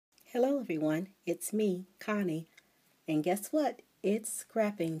Hello everyone, it's me, Connie, and guess what? It's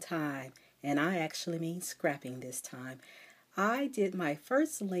scrapping time, and I actually mean scrapping this time. I did my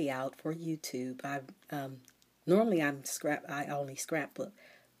first layout for YouTube. Normally I only scrapbook,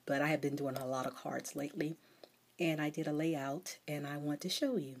 but I have been doing a lot of cards lately, and I did a layout, and I want to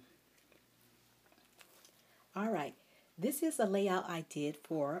show you. All right, this is a layout I did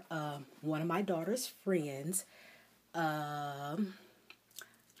for one of my daughter's friends.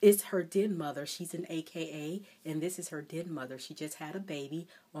 It's her den mother. She's an AKA, and this is her den mother. She just had a baby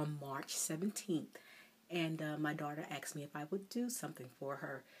on March 17th. And my daughter asked me if I would do something for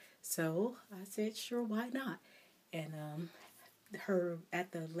her. So I said, sure, why not? And her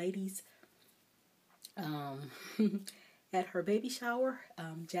at the ladies' um, at her baby shower,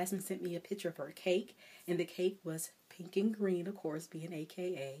 Jasmine sent me a picture of her cake, and the cake was pink and green, of course, being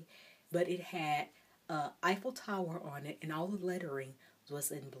AKA, but it had Eiffel Tower on it, and all the lettering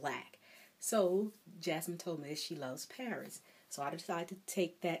was in black. So Jasmine told me that she loves Paris. So I decided to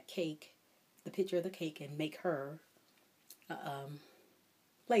take that cake, the picture of the cake, and make her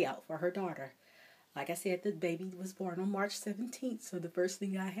layout for her daughter. Like I said, the baby was born on March 17th, so the first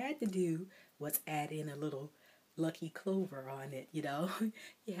thing I had to do was add in a little lucky clover on it, you know.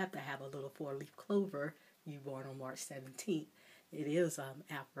 You have to have a little four-leaf clover. You born on March 17th. It is,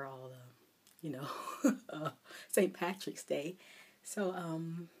 after all, St. Patrick's Day. So,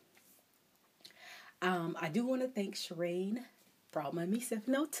 I do want to thank Shireen from Me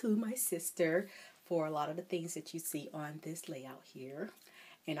 702, my sister, for a lot of the things that you see on this layout here.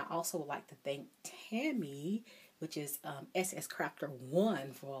 And I also would like to thank Tammy, which is SS Crafter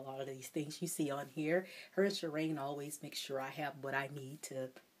 1, for a lot of these things you see on here. Her and Shireen always make sure I have what I need to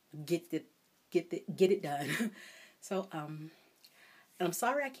get it done. So, I'm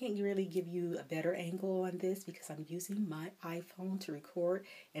sorry I can't really give you a better angle on this because I'm using my iPhone to record,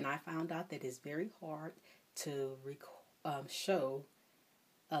 and I found out that it's very hard to show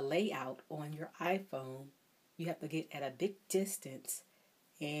a layout on your iPhone. You have to get at a big distance,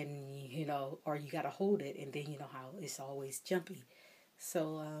 and or you got to hold it, and then you know how it's always jumpy.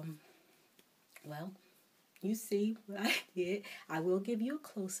 So, well, you see what I did. I will give you a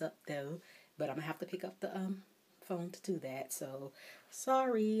close-up though, but I'm gonna have to pick up the phone to do that. So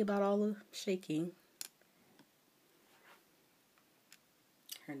sorry about all the shaking.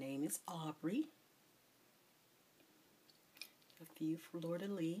 Her name is Aubrey. A few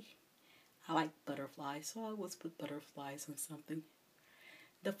fleur-de-lis. I like butterflies, so I always put butterflies on something.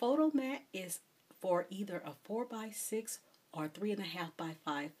 The photo mat is for either a 4x6 or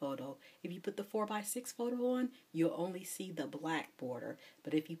 3.5x5 photo. If you put the 4x6 photo on, you'll only see the black border.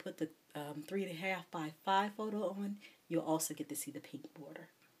 But if you put the 3.5x5 photo on, you'll also get to see the pink border.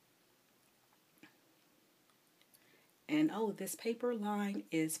 And oh, this paper line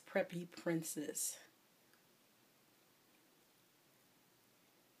is Preppy Princess.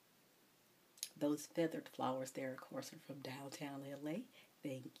 Those feathered flowers there, of course, are from downtown LA.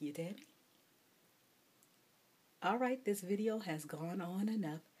 Thank you, Debbie. Alright, this video has gone on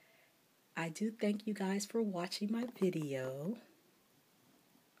enough. I do thank you guys for watching my video.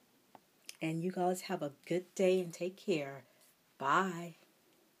 And you guys have a good day and take care. Bye.